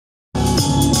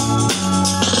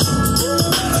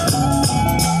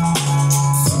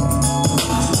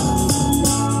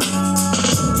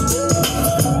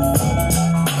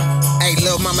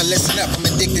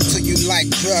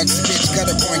drugs, bitch.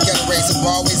 Gutter point, gutter razor,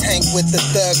 always hang with the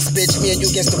thugs, bitch. Me and you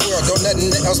against the world, don't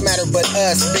nothing else matter but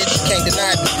us, bitch. You can't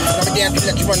deny me. And I'm damn to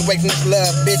let you run away from this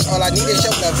love, bitch. All I need is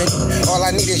your loving, all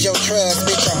I need is your trust,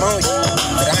 bitch. I'm on you,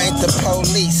 but I ain't the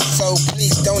police, so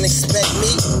please don't expect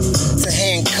me to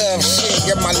handcuff shit.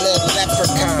 You're my little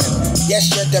leprechaun. Yes,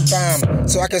 you're the bomb.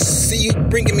 So I can see you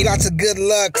bringing me lots of good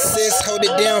luck, sis. Hold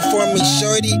it down for me,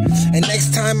 shorty. And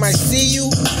next time I see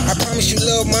you, I promise you,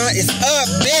 Lil Ma, it's up,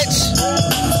 bitch.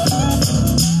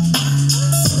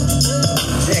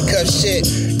 Handcuff shit.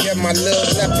 You're my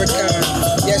little leprechaun.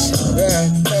 Yes,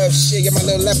 tough shit. You're my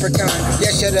little leprechaun.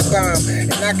 Yes, you're the bomb.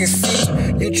 And I can see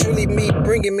you truly me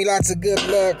bringing me lots of good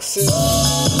luck, sis.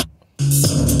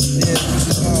 Yeah,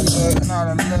 all the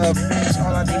love, bitch.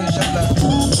 All I need is your love.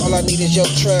 All I need is your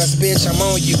trust, bitch. I'm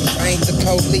on you. I ain't the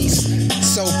police,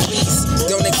 so please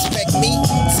don't expect me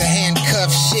to handcuff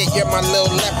shit. You're my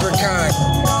little leprechaun.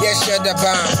 Yes, you're the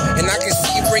bomb, and I can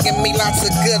see you bringing me lots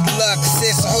of good luck,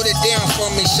 sis. Hold it down for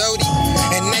me, shorty.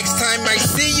 And next time I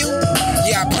see you,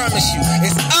 yeah, I promise you,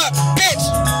 it's up.